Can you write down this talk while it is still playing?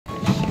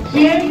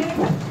Here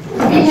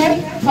we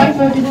have 5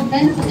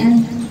 participants,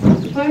 and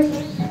first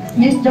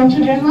Miss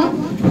Dr. Dirang,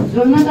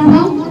 Lorna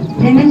Tamang,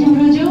 Ramesh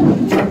Ruju,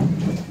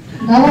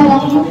 Gala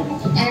Laku,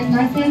 and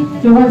myself,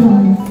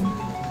 Jovan.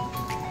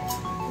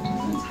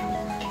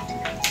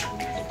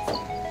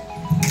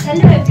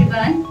 Hello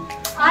everyone,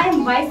 I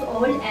am wise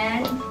old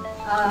and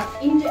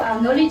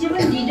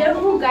knowledgeable leader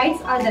who guides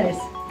others.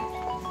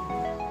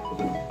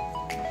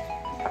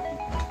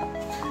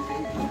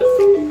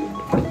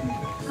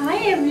 Hi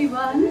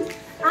everyone,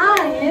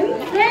 I am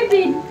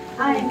rabbit.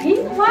 I am in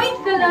white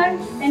color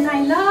and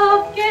I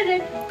love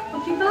carrot.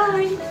 Okay,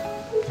 bye.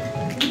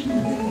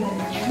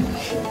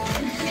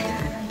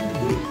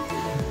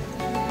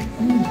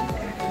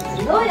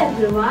 Hello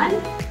everyone,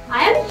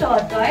 I am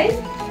tortoise.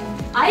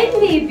 I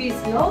may be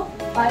slow,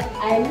 but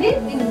I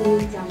live in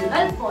the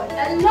jungle for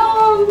a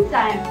long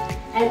time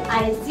and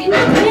I see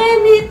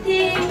many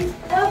things.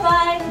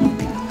 Bye-bye.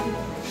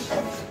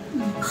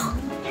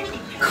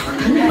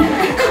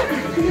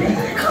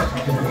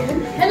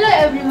 Hello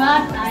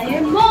everyone, I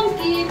am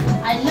monkey.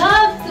 I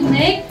love to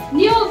make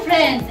new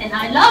friends and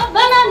I love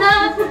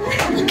banana.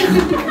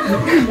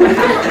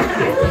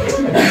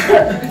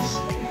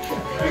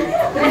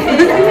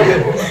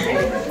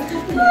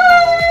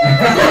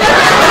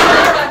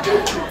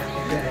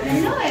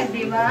 Hello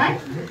everyone,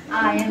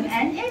 I am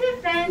an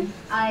elephant.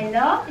 I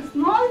love a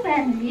small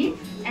family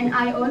and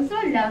I also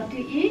love to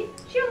eat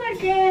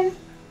sugarcane.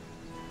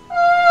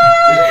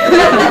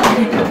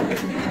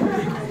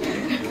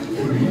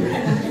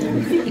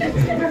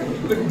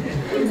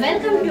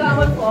 Welcome to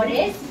our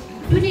forest.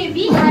 Today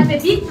we have a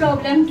big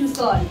problem to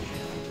solve.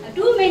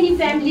 Too many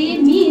family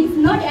means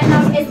not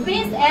enough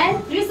space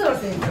and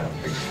resources.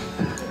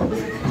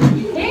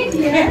 Hey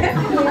dear,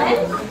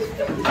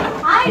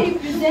 I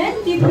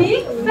represent the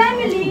big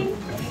family.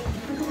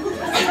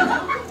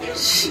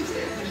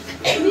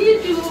 Me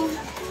too.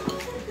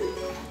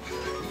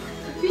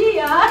 We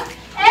are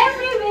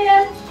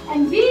everywhere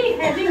and we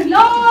having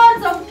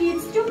lots of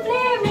kids to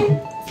play with.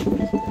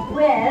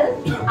 Well,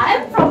 I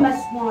am from a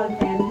small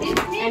family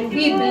and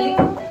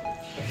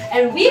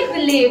we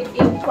believe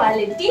in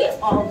quality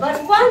over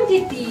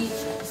quantity.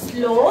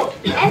 Slow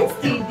and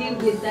steady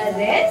with the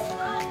rest.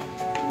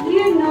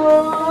 You know.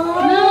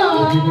 No.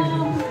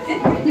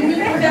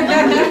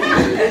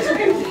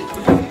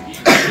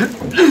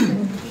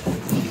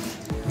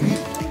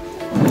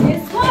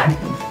 Guess what?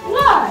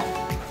 What?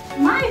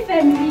 My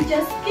family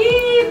just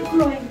keep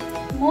growing.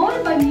 More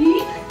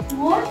money,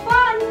 more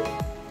fun.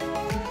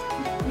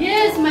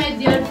 Yes, my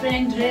dear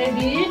friend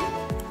Rabbit.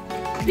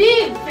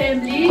 Big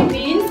family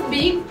means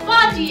big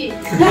party.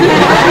 Big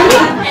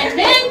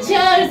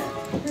adventures.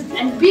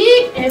 And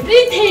big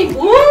everything.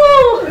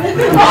 Ooh!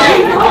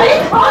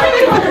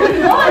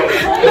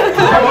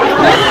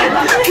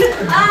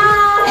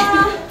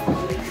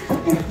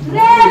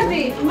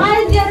 Rabbit, my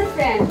dear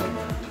friend.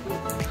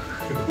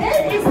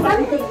 There is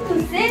something to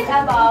say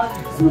about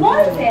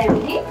small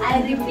family.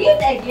 I repeat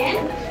again,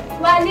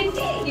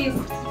 quality is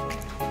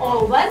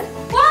over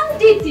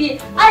quantity.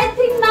 I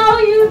think now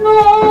you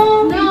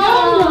know. No.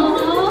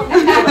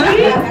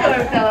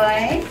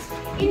 Tortoise.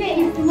 In a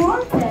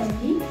small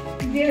family,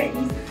 there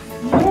is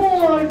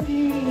more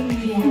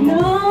peace.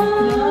 No.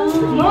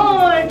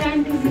 More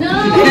time to no.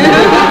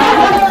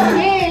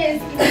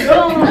 Yes. No.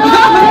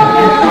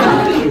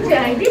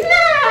 Try to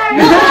learn.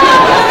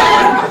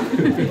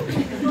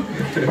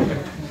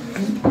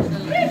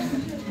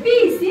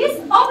 Peace is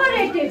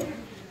overrated.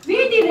 We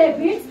the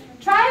rabbits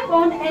thrive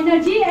on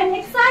energy and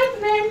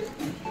excitement.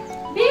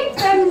 Big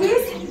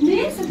families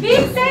means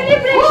big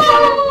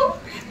celebration.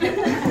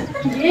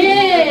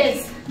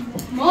 Yes,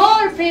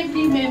 more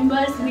family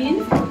members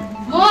means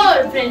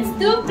more friends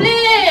to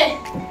play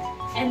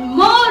and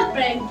more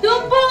prank to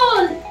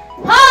pull.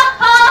 Ha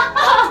ha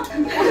ha!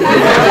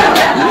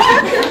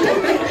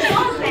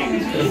 More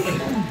families,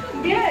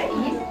 there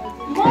is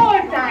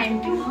more time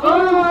to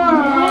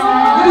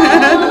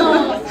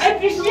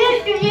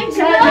appreciate to each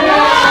other.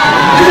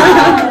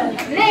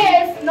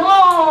 Less no.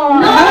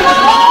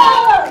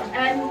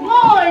 And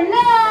more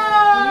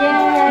love.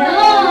 Yeah.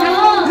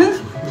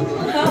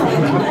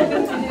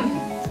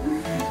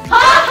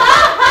 Ha ha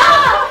ha!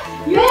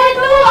 You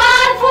two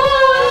are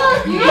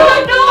fools. You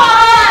two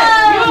are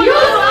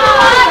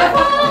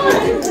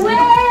fools.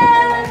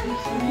 Well,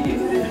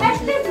 at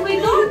least we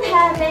don't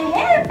have a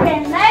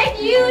hairpin like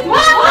you.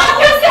 What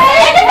you say?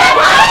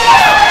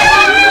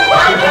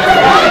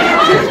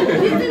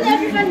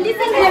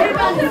 Listen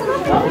everyone.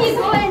 Please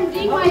go and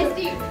drink my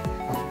tea.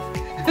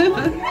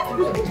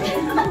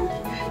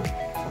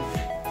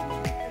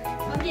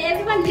 Okay,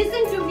 everyone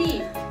listen to me.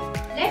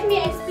 Let me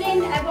explain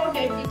about a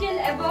detail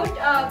about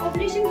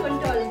population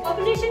control.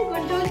 Population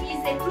control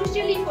is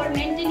crucially for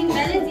maintaining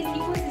balance in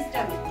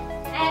ecosystem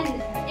and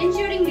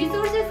ensuring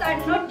resources are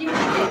not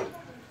depleted.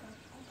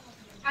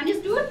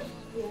 Understood?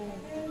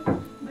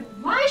 But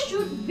why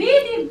should we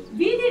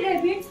the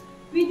rabbits,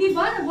 we the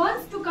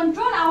ones to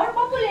control our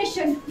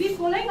population? We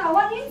following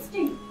our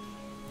instinct.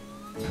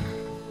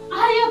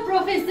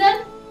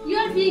 Professor, you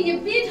are being a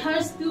bit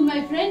harsh to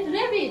my friend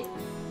Rabbit.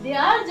 They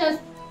are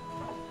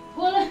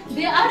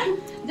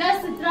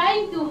just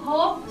trying to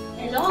hop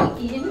along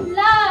in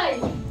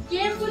life.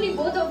 Carefully,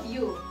 both of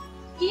you.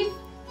 If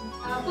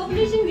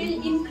population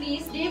will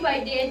increase day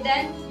by day,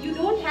 then you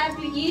don't have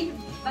to eat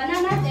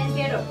bananas and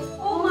carrots.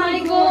 Oh my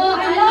God,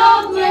 I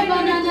love my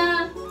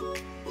banana.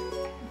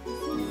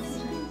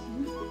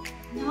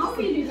 Now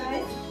we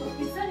realize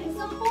Professor has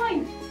a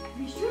point.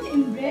 We should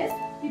embrace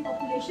the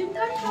population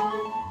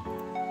control.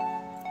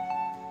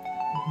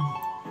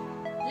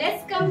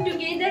 Let's come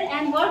together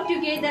and work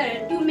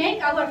together to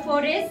make our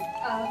forest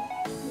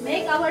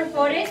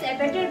a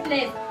better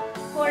place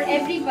for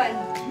everyone.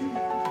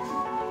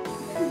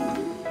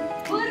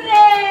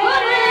 Hooray!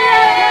 Hooray!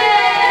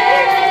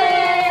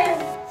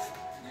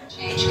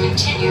 Change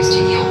continues to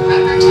yield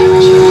record